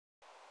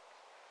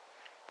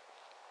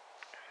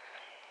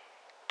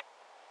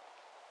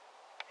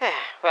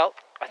Well,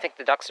 I think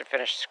the ducks are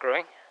finished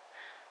screwing.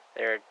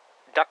 They're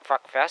duck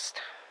fuck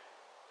fest.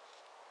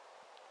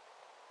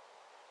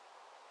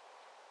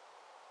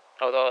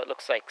 Although it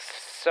looks like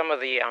some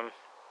of the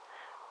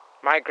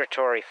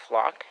migratory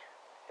flock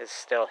is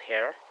still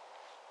here.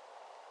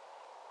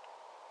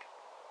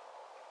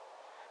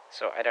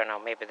 So I don't know,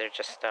 maybe they're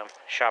just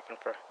shopping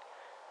for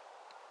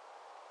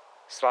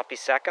sloppy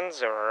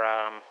seconds, or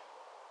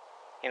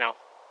you know,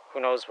 who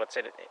knows what's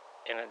in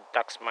a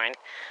duck's mind.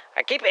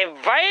 I keep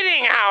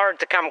inviting Howard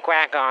to come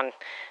quack on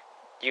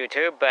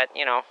YouTube, but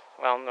you know,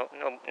 well,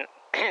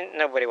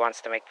 nobody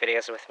wants to make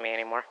videos with me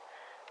anymore.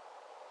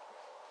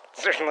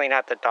 Certainly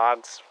not the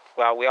dogs.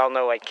 Well, we all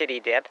know what Kitty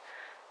did.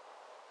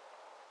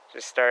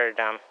 Just started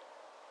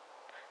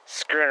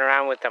screwing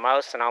around with the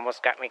mouse and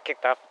almost got me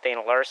kicked off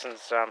Dana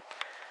Larson's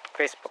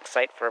Facebook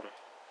site for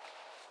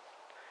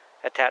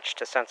attached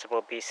to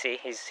Sensible BC.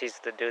 He's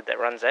the dude that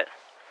runs it.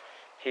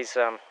 He's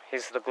the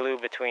glue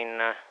between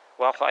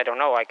well, I don't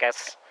know, I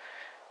guess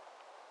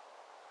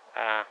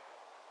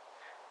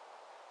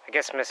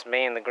Miss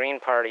May and the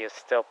Green Party is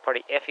still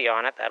pretty iffy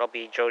on it. That'll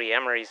be Jody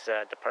Emery's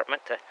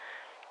department to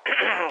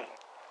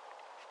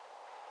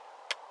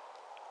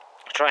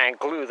try and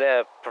glue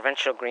the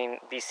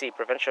BC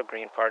Provincial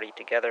Green Party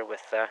together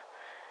with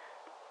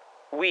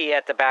we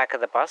at the back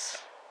of the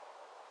bus.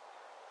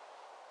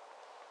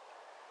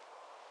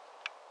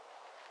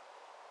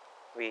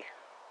 We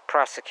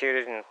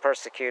prosecuted and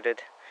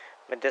persecuted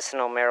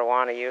medicinal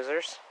marijuana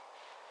users.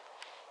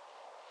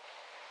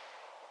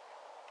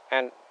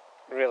 And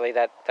really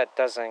that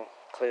does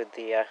include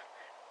the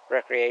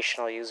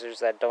recreational users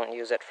that don't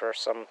use it for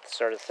some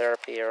sort of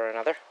therapy or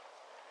another.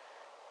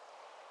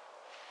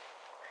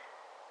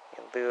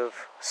 In lieu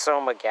of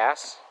soma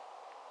gas.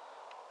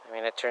 I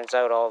mean, it turns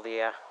out all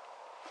the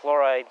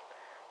fluoride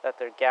that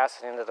they're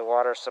gassing into the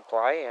water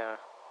supply, you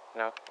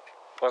know,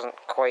 wasn't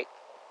quite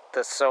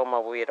the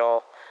soma we had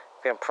all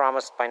been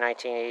promised by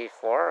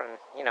 1984, and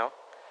you know,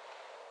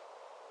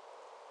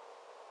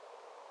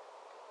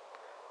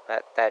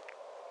 that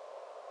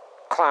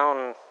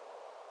clown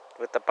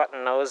with the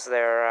button nose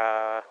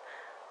there,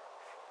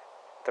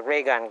 the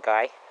ray gun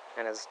guy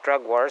and his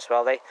drug wars,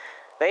 well,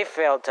 they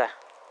failed to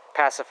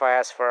pacify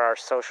us for our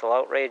social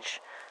outrage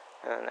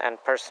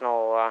and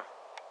personal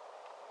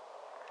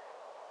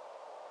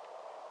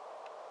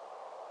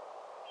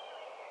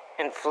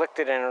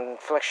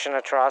infliction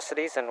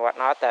atrocities and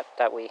whatnot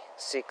that we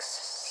seek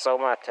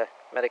soma to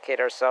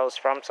medicate ourselves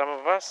from, some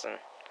of us. And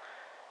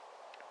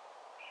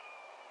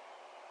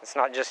it's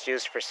not just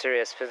used for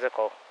serious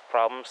physical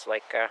problems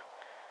like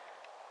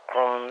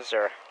Crohn's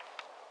or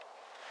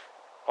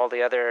all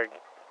the other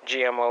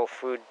GMO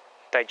food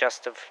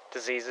digestive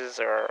diseases,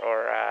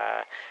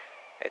 or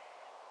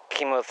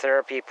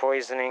chemotherapy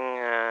poisoning,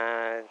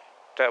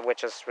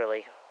 which is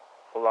really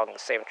along the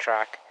same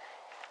track.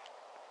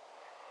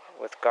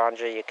 With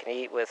ganja, you can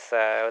eat with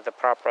the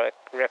proper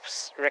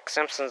Rick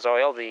Simpson's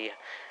oil, the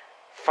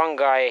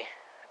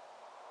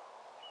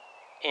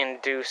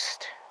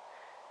fungi-induced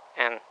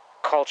and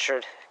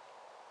cultured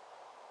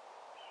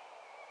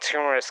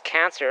tumorous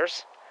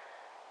cancers.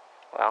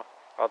 Well,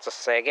 I'll just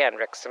say again,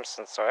 Rick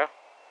Simpson's oil.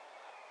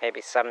 Maybe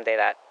someday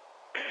that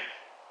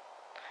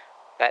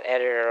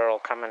editor will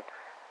come and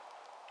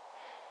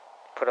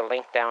put a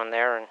link down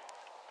there, and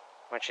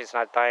when she's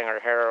not dyeing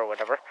her hair or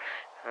whatever,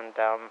 and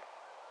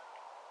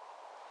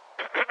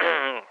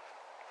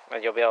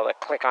and you'll be able to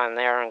click on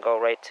there and go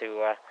right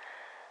to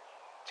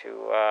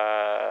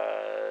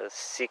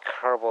seek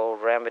herbal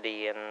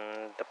remedy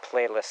in the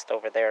playlist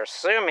over there,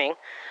 assuming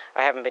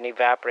I haven't been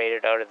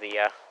evaporated out of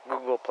the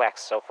Googleplex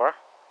so far.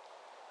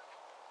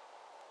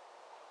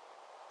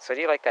 So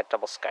do you like that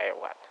double sky or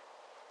what?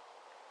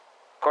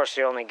 Of course,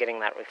 you're only getting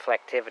that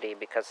reflectivity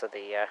because of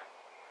the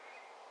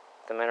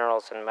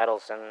minerals and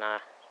metals in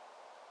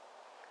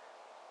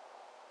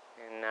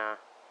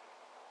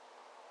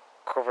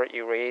covert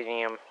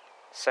uranium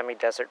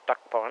semi-desert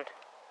duck pond,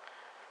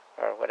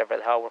 or whatever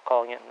the hell we're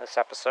calling it in this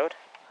episode.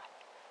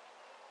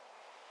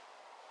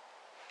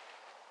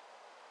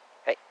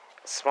 Hey,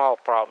 small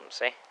problems,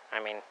 eh? I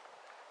mean,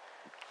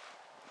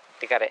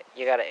 you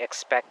gotta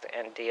expect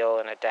and deal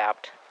and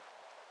adapt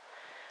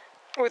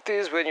with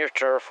these when you're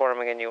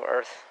terraforming a new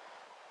Earth.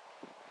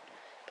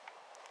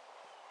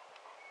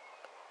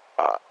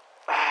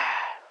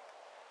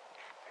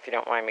 If you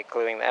don't mind me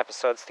gluing the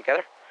episodes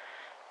together.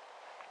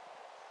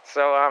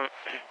 So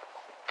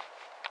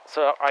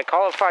I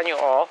call upon you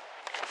all,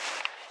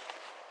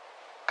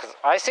 because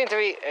I seem to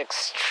be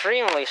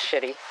extremely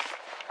shitty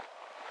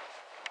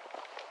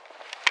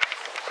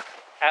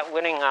at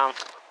winning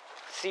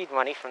seed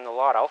money from the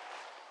lotto.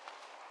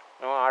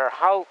 No matter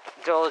how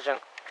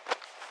diligent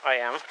I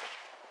am.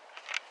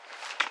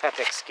 You have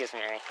to excuse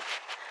me, I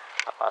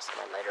lost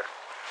my lighter.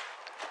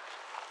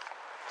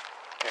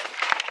 Here.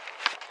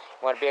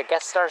 You want to be a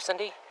guest star,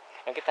 Cindy?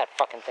 Now get that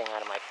fucking thing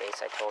out of my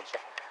face, I told you.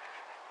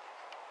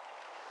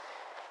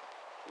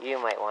 You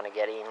might want to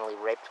get anally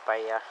raped by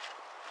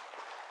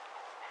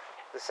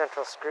the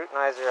central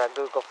scrutinizer at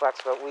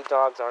Googleplex, but we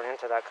dogs aren't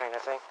into that kind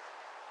of thing.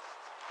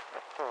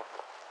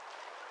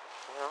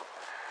 Well,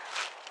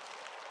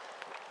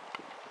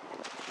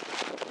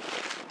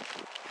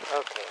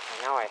 okay,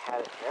 now I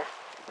had it here.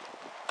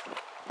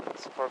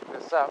 Let's fork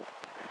this up.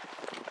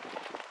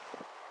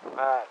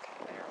 Okay,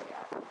 there we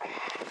are.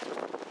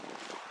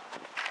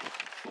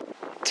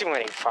 Too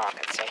many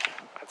pockets, eh?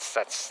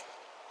 That's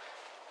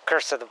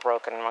curse of the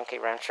broken monkey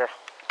wrencher.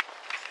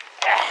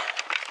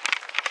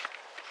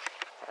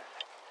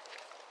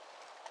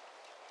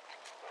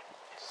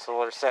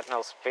 Solar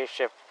Sentinel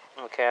spaceship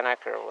mechanic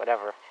or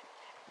whatever.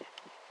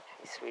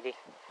 Hey, sweetie.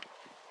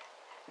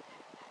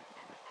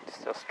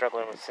 Still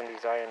struggling with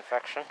Cindy's eye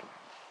infection.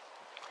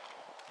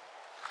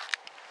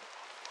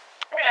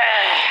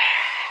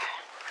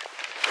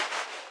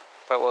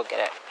 But we'll get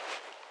it.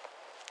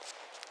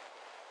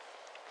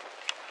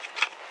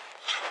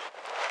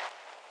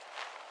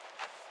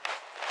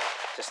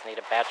 Just need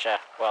a batch of,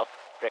 well,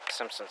 Rick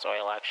Simpson's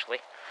oil actually.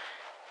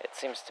 It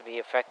seems to be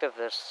effective.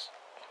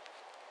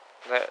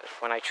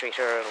 When I treat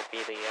her, it'll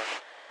be the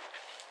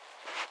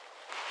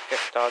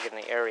 5th dog in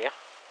the area.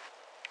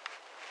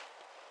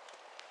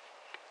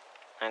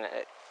 And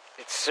it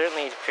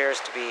certainly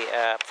appears to be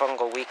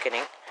fungal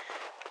weakening,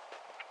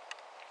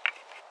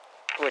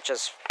 which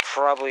is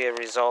probably a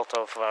result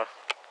of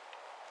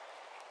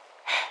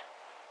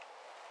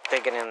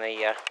digging in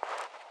the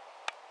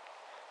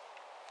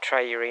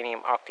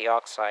triuranium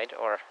octioxide,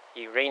 or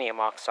uranium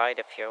oxide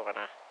if you want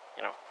to,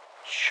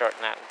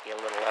 shorten that and be a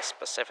little less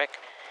specific,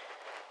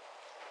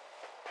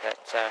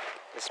 that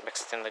is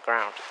mixed in the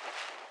ground.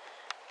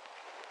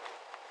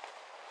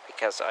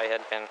 Because I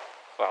had been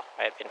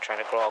trying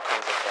to grow all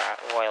kinds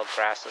of wild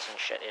grasses and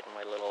shit in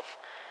my little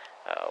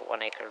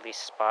 1 acre lease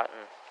spot,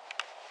 and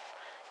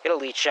it'll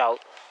leach out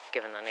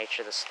given the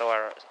nature of the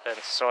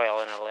soil,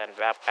 and it'll end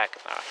back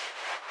in the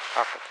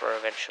aquifer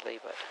eventually.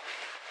 But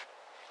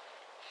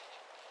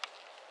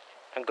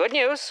and good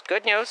news.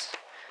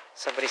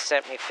 Somebody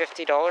sent me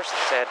 $50 and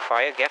said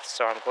buy a gift,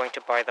 so I'm going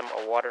to buy them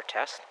a water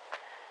test.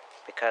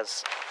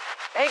 Because,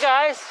 hey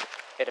guys,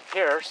 it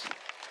appears.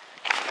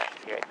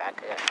 I'll be right back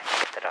to get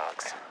the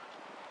dogs.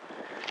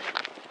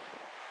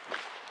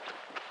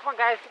 Come on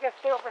guys, you guys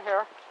stay over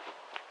here.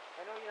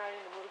 I know you're not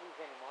into movies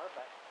anymore,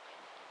 but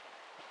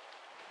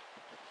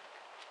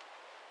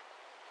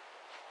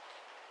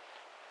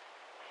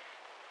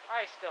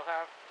I still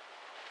have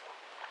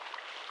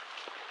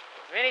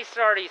many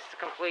sorties to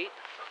complete,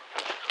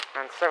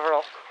 and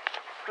several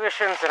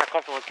missions and a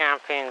couple of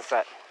campaigns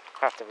that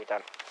have to be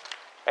done,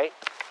 right?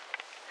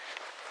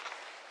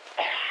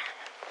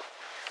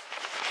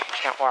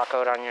 Can't walk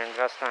out on your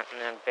investment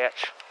and then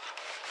bitch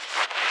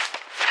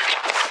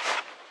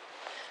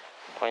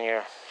when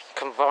you're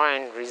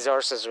combined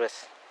resources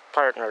with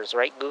partners,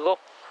 right, Google?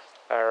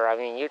 Or,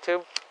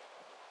 YouTube.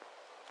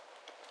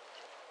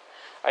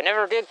 I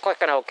never did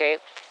click on OK.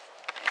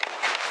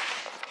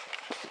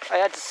 I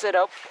had to sit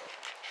up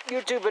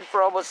YouTubing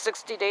for almost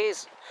 60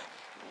 days.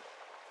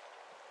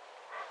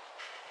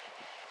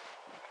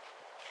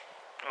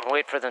 And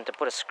wait for them to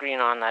put a screen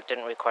on that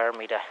didn't require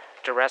me to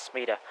duress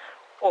me to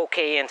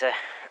OK into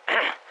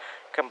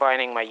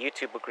combining my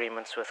YouTube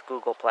agreements with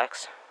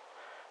Googleplex.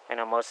 I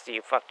know most of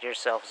you fucked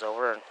yourselves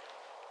over and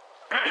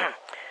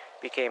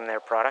became their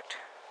product.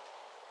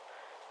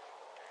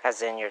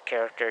 As in your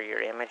character,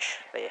 your image,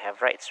 they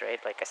have rights,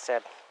 right? Like I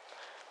said,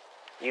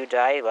 you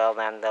die, well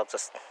then they'll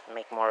just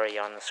make more of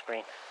you on the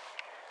screen.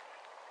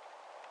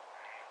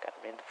 Gotta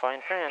read the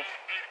fine print.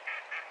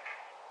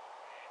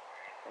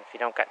 And if you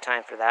don't got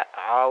time for that,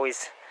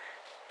 always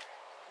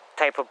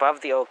type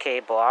above the OK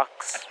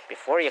blocks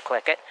before you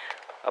click it,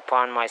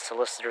 upon my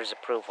solicitor's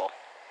approval.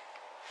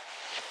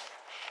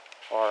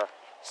 Or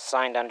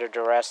signed under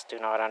duress, do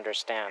not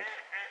understand,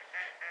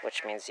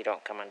 which means you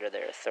don't come under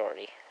their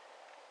authority.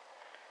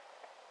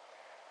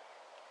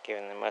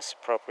 Giving them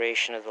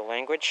misappropriation of the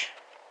language,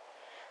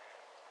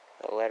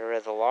 the letter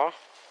of the law,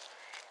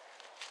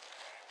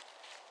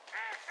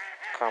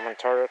 common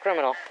tort or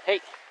criminal.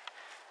 Hey!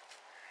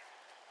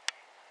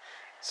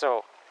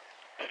 So,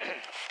 let's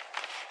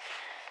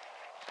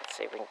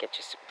see if we can get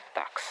you some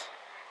ducks.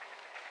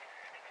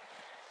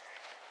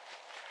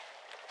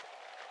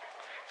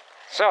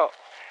 So,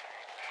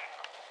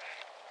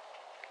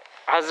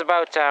 I was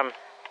about,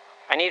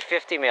 I need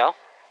 50 mil,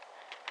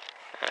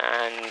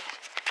 and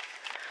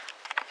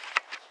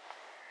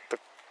the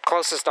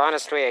closest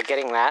honest way of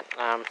getting that,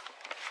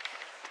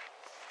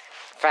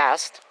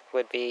 fast,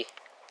 would be,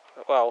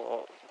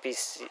 well,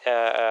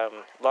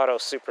 Lotto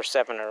Super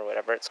 7 or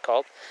whatever it's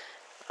called.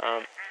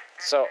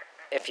 So,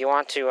 if you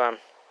want to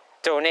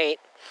donate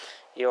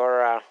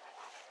your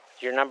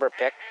number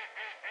pick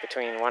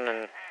between 1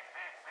 and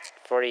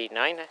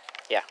 49,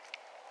 yeah.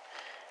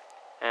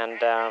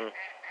 And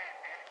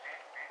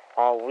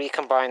I'll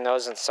recombine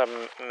those in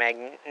some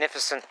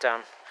magnificent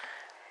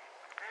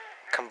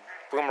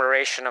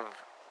conglomeration of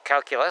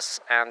calculus,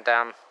 and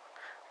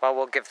well,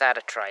 we'll give that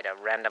a try to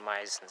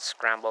randomize and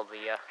scramble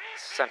the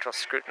central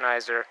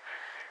scrutinizer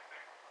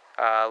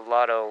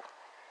Lotto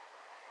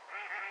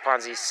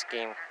Ponzi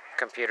scheme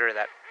computer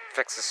that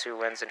fixes who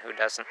wins and who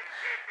doesn't.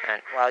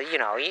 And, well, you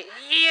know,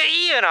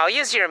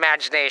 use your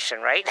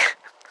imagination, right?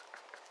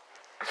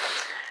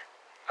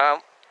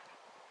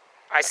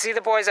 I see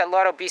the boys at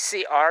Lotto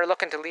BC are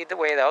looking to lead the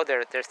way, though.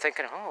 They're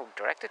thinking, oh,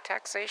 directed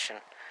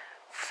taxation.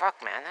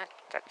 Fuck, man,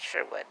 that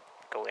sure would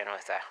go in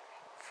with a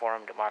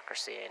forum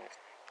democracy in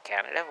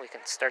Canada. We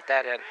can start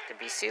that at the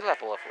BC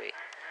level if we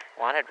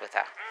wanted with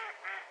a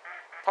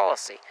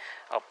policy.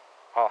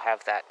 I'll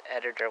have that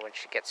editor when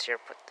she gets here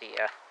put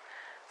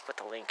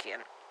the link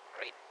in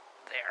right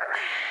there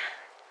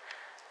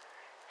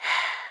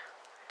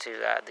to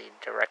the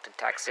directed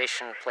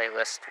taxation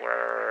playlist,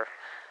 where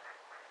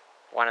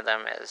one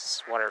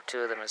or two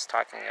of them is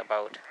talking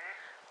about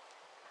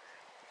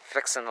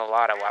fixing the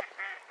lotto up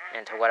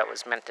into what it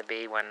was meant to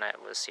be when it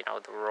was, you know,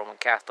 the Roman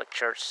Catholic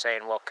Church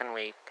saying, well, can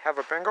we have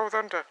a bingo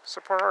then to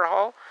support our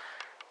hall?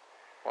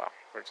 Well,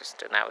 we're just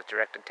doing that with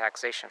directed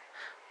taxation.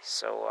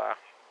 So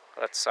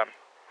let's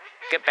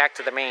get back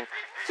to the main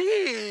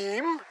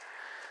theme.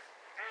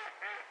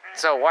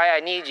 So why I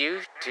need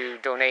you to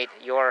donate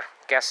your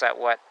guess at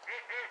what,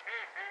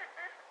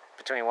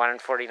 between 1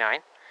 and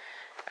 49.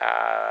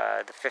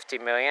 The 50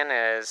 million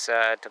is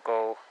to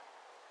go,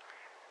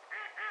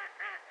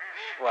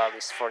 well, at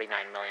least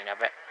 49 million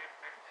of it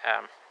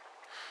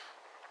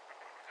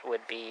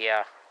would be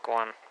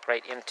going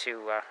right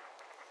into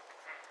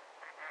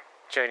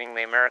joining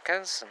the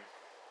Americans and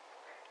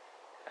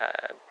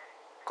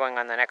going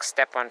on the next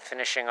step on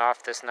finishing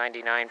off this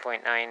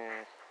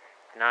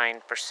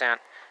 99.99%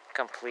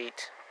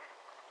 complete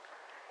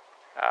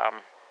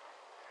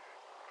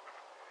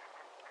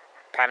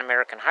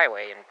Pan-American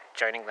highway and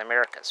joining the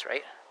Americas,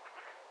 right?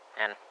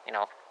 And, you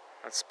know,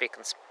 I'm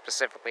speaking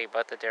specifically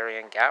about the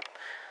Darien Gap.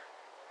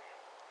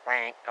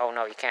 Oh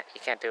no, you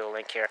can't do a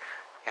link here.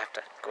 You have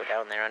to go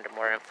down there under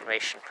more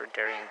information for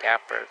Darien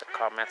Gap, or the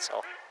comments.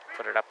 I'll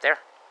put it up there.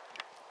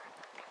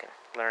 You can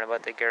learn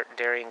about the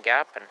Darien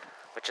Gap, and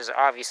which is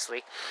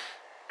obviously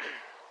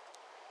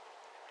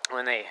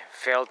when they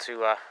failed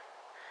to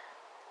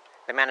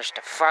they managed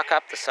to fuck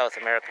up the South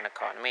American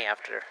economy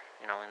after,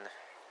 you know, in the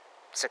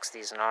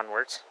 60s and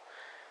onwards,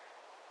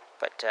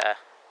 but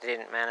they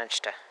didn't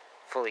manage to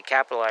fully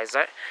capitalize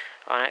on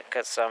it,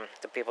 because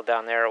the people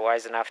down there are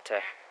wise enough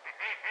to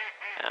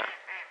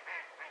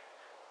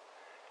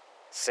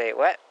say,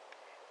 what?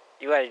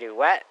 You gotta do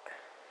what?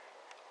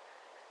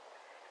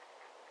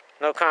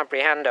 No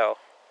comprehendo.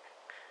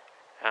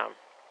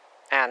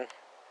 And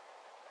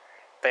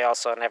they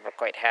also never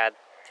quite had,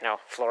 you know,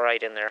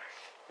 fluoride in their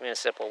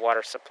municipal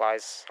water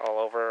supplies all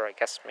over. I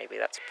guess maybe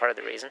that's part of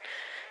the reason.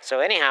 So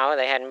anyhow,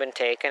 they hadn't been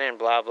taken and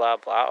blah blah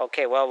blah.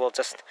 Okay, well, we'll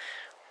just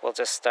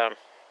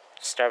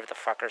starve the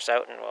fuckers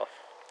out, and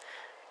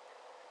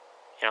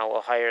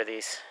we'll hire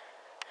these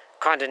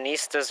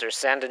Condonistas or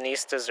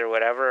Sandinistas or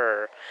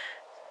whatever, or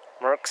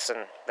mercs,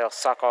 and they'll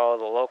suck all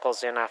the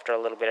locals in after a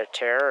little bit of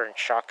terror and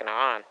shock and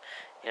awe. And,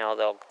 you know,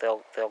 they'll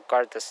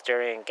guard this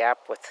Darien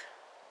Gap with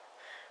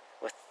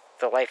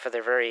the life of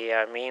their very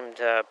memed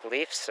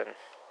beliefs,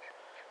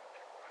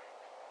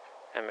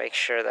 and make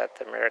sure that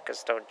the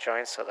Americas don't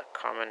join, so the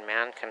common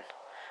man can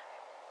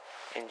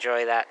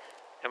enjoy that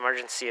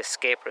emergency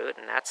escape route.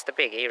 And that's the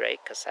biggie, right?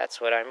 Because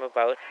that's what I'm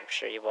about. I'm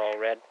sure you've all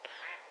read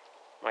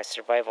my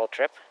survival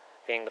trip,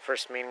 being the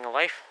first meaning of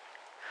life.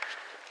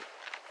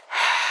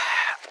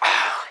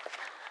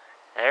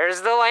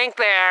 There's the link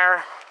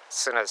there, as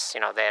soon as,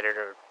 you know, the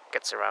editor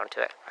gets around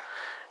to it.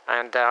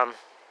 And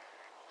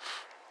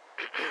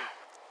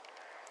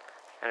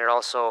and it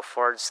also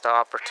affords the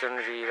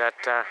opportunity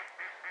that to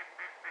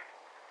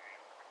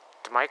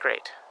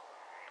migrate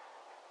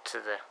to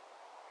the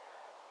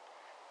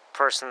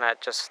person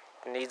that just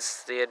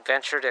needs the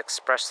adventure to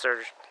express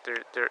their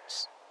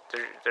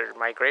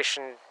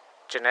migration,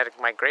 genetic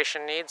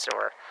migration needs,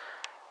 or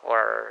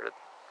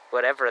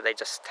whatever. They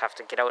just have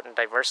to get out and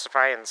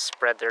diversify and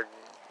spread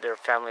their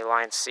family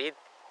line seed,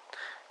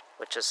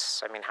 which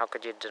is, I mean, how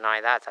could you deny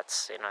that?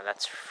 That's, you know,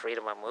 that's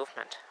freedom of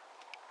movement.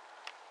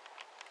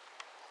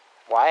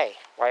 Why?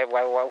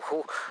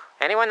 Who?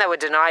 Anyone that would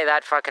deny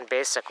that fucking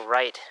basic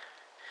right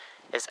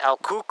is El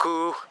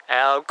Cuckoo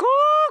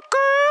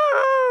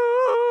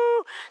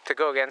to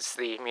go against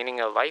the meaning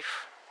of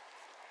life,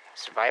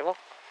 survival,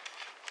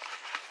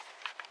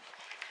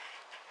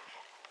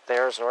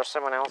 theirs or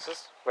someone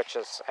else's, which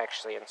is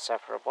actually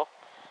inseparable.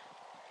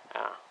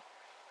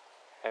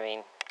 I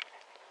mean,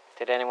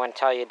 did anyone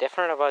tell you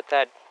different about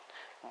that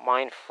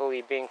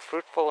mindfully being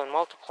fruitful and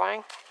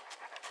multiplying?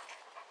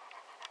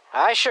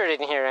 I sure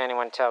didn't hear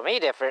anyone tell me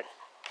different.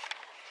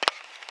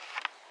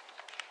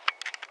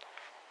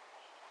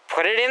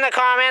 Put it in the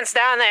comments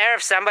down there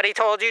if somebody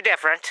told you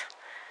different,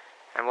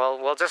 and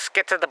we'll just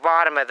get to the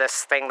bottom of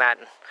this thing that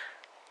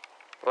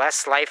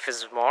less life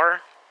is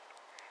more.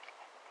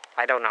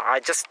 I don't know.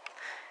 I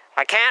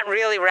can't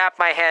really wrap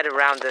my head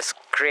around this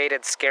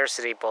created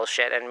scarcity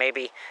bullshit, and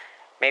maybe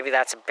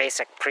that's a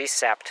basic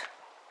precept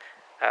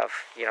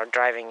of, you know,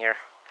 driving your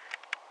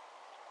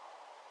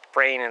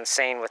brain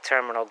insane with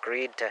terminal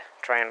greed to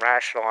try and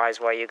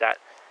rationalize why you got,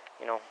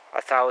 you know,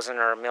 1,000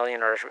 or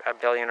 1,000,000 or 1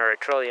 billion or 1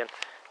 trillion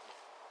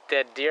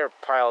dead deer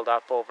piled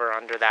up over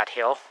under that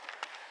hill,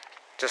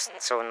 just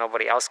so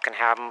nobody else can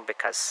have them,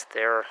 because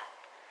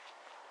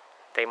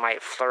they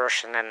might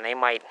flourish and then they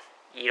might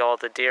eat all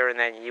the deer, and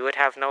then you would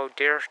have no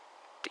deer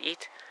to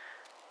eat,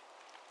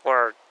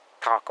 or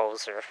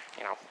tacos, or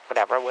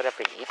whatever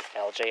you eat.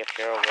 LJ if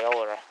you're a whale,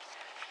 or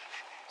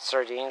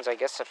sardines, I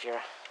guess, if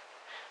you're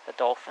a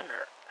dolphin,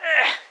 or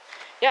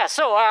yeah.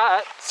 So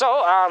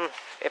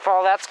if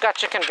all that's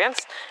got you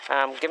convinced,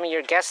 give me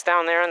your guess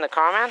down there in the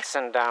comments,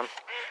 and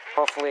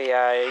hopefully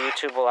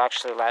YouTube will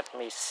actually let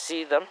me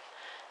see them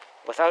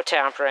without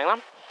tampering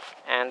them.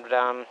 And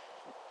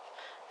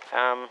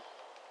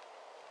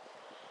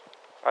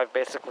I've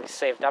basically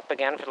saved up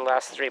again for the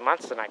last 3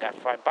 months, and I got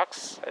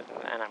 $5,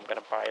 and I'm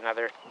gonna buy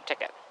another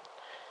ticket.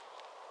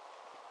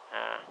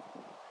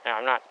 Now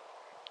I'm not,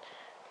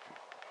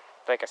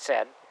 like I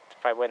said,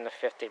 if I win the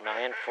 50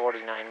 million,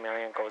 49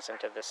 million goes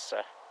into this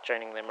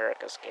Joining the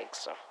Americas gig,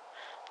 so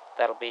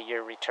that'll be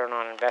your return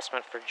on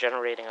investment for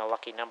generating a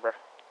lucky number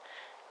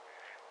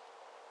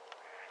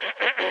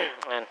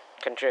and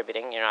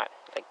contributing. You're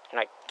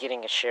not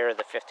getting a share of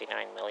the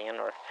 59 million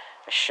or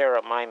a share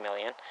of my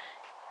million.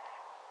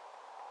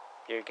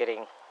 You're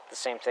getting the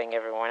same thing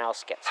everyone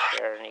else gets,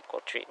 fair and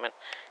equal treatment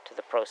to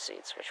the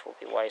proceeds, which will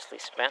be wisely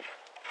spent.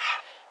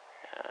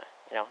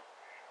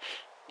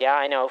 Yeah,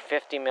 I know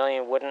 50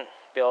 million wouldn't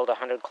build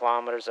 100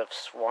 kilometers of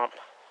swamp,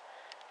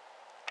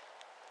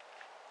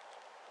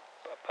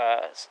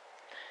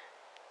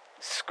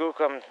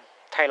 skookum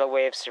tidal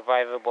wave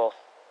survivable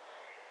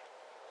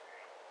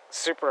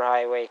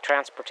superhighway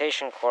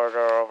transportation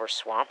corridor over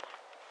swamp.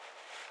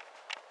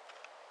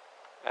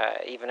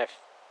 Even if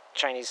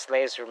Chinese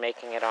slaves were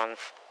making it on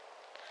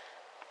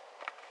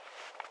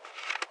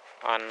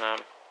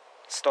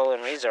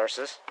stolen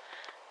resources.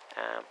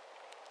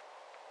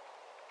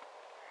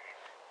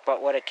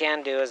 But what it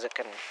can do is it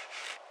can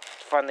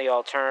fund the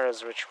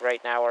alternatives, which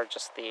right now are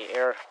just the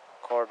air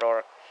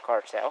corridor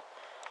cartel,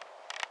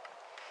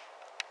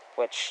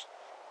 which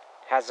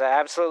has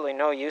absolutely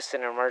no use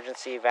in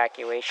emergency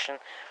evacuation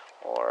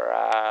or,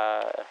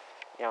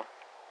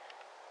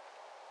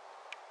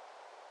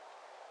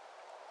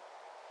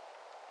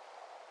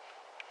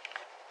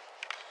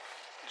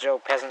 Joe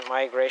peasant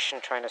migration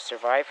trying to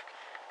survive.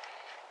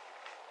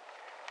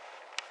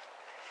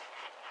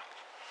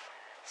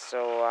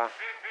 So,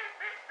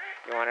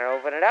 you want to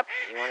open it up?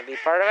 You want to be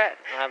part of it?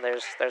 Well,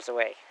 there's a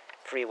way.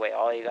 Free way.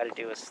 All you got to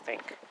do is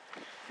think.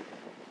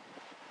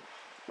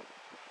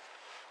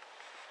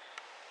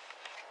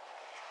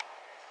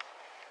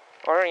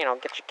 Or,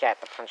 get your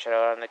cat to punch it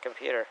out on the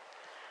computer.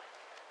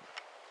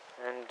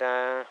 And,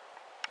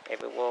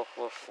 maybe we'll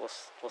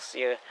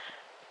see you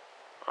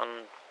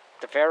on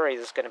the ferry.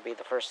 Is going to be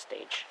the first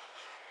stage.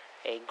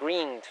 A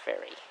green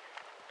ferry.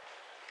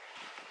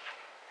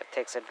 It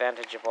takes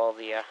advantage of all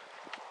the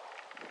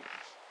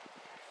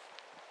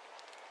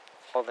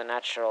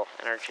natural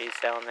energies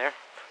down there.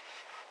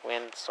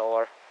 Wind,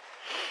 solar.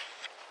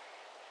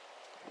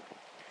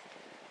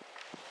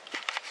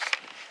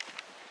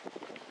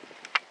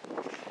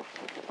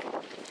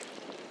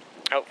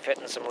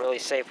 Outfitting some really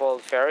safe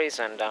old ferries,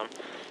 and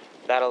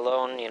that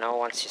alone,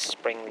 once you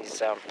spring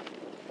these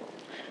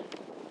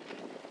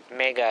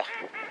mega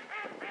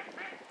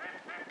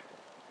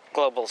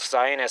global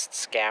Zionist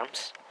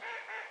scams,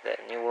 the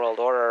New World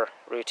Order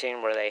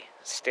routine where they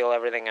steal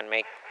everything and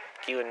make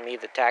you and me,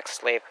 the tax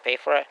slave, pay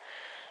for it.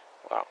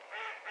 Well,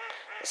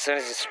 as soon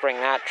as you spring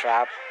that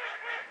trap,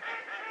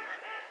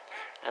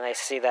 and they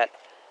see that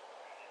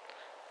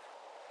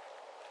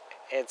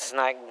it's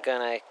not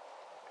gonna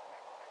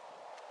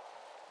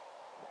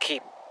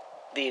keep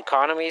the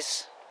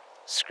economies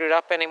screwed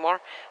up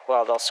anymore,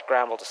 well, they'll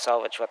scramble to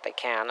salvage what they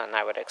can, and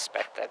I would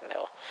expect that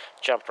they'll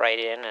jump right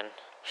in and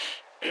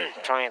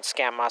try and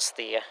scam us,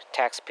 the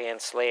tax-paying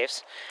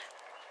slaves,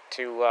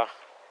 to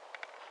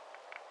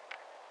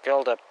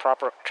build a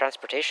proper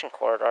transportation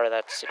corridor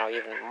that's,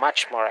 even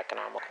much more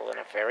economical than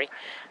a ferry,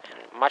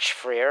 and much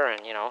freer,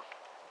 and,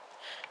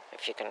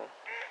 if you can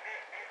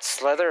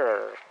slither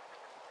or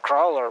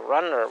crawl or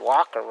run or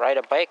walk or ride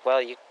a bike,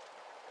 well, you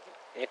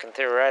can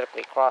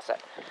theoretically cross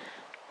it.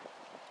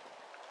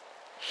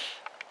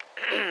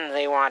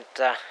 They want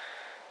to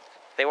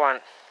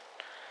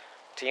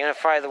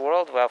unify the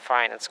world. Well,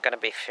 fine, it's going to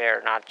be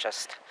fair, not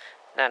just...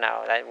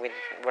 No, we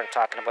weren't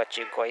talking about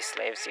you goy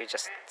slaves. You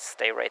just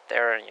stay right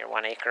there in your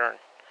 1 acre,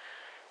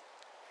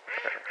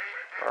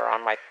 or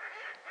on my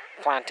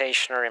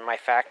plantation or in my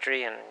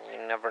factory, and you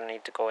never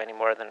need to go any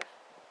more than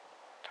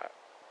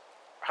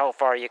how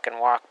far you can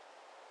walk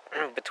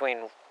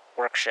between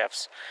work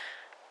shifts.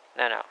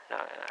 No.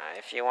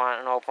 If you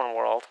want an open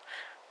world,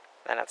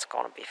 then it's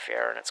going to be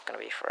fair, and it's going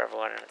to be for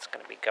everyone, and it's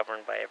going to be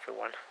governed by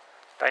everyone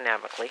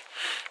dynamically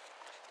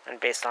and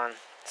based on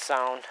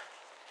sound,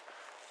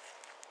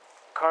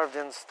 carved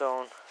in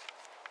stone,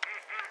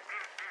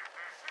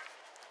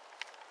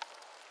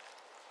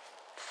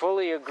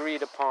 fully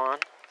agreed upon.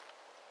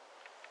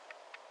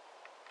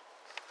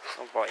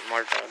 Oh boy,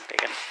 more dog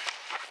digging.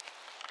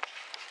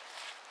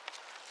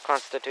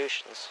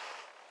 Constitutions,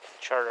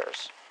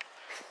 charters,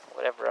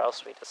 whatever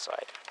else we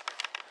decide.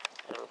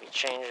 It'll be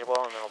changeable,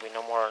 and there'll be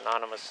no more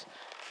anonymous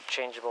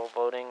changeable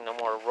voting, no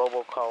more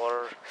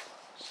robocollar,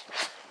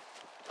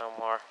 no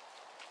more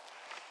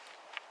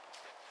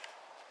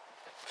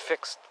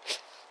fixed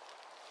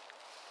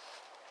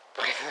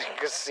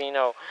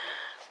casino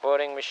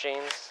voting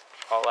machines.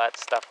 All that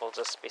stuff will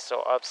just be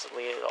so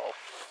obsolete, it'll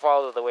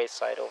fall to the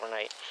wayside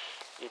overnight.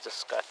 You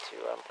just got to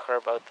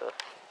carve out the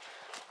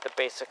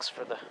basics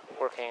for the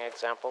working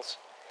examples.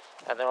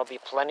 And there'll be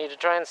plenty to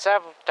try and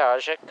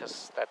sabotage it,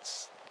 because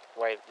that's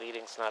why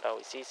leading's not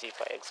always easy,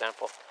 by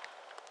example.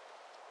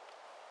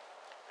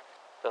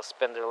 They'll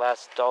spend their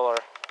last dollar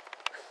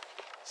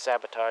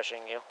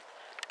sabotaging you,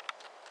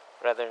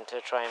 rather than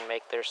to try and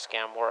make their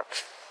scam work.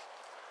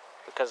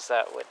 Because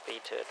that would be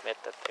to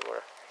admit that they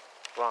were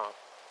wrong.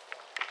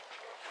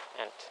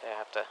 And to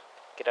have to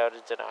get out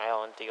of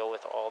denial and deal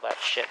with all that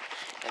shit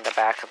in the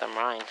back of their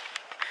mind.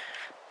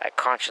 That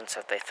conscience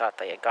that they thought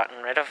they had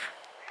gotten rid of.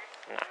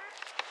 No.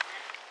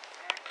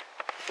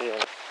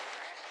 Even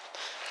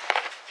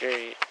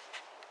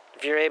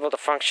if you're able to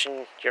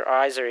function your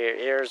eyes or your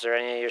ears or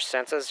any of your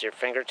senses, your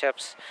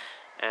fingertips,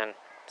 and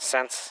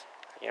sense,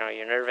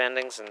 your nerve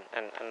endings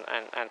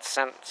and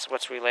sense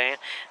what's relaying,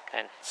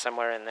 and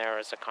somewhere in there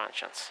is a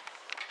conscience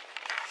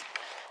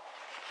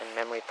and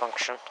memory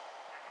function.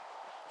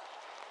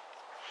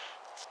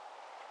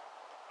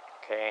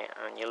 Okay,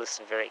 and you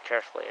listen very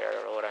carefully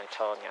to what I'm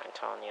telling you. I'm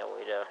telling you a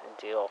way to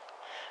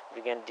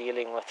begin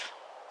dealing with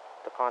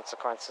the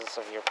consequences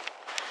of your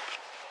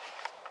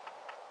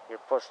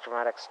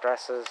post-traumatic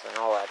stresses and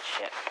all that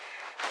shit.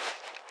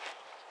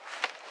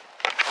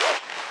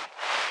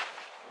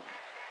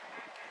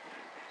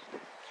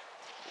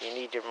 You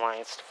need your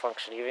minds to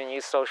function, even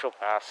you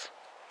sociopaths.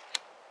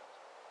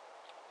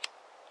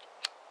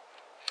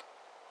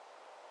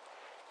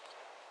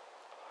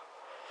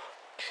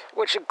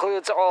 Which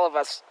includes all of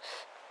us,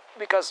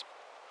 because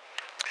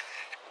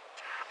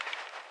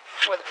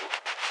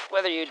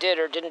whether you did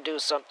or didn't do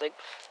something,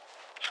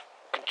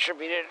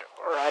 contributed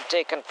or had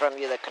taken from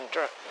you that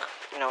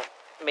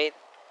made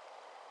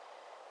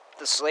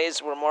the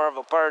slaves were more of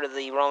a part of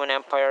the Roman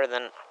Empire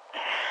than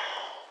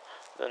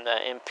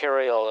the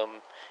imperial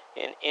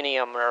in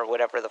Inium or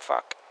whatever the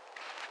fuck.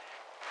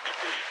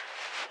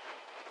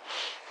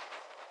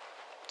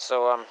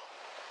 So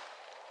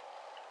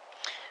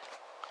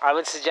I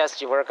would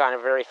suggest you work on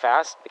it very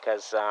fast,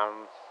 because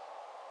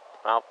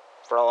well,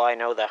 for all I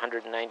know, the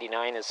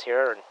 199 is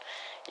here, and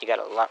you got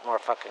a lot more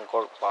fucking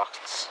gold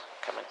blocks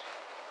coming.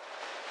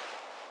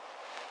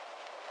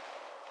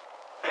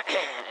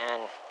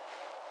 And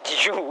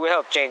you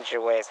will change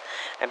your ways,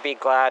 and be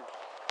glad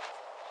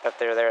that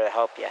they're there to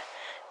help you,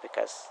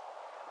 because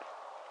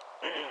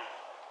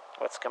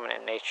what's coming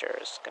in nature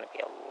is going to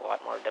be a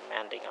lot more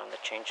demanding on the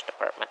change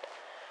department.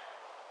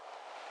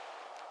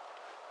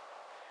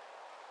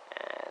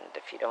 And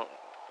if you don't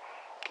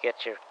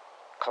get your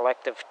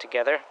collective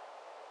together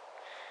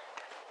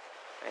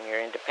and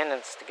your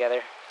independence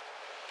together,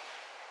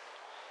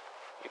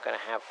 you're going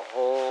to have a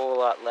whole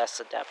lot less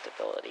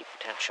adaptability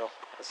potential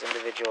as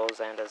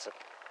individuals and as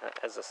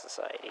a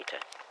society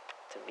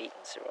to meet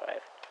and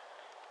survive.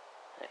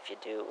 And if you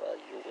do, well,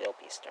 you will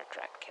be Star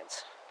Trek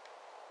kids.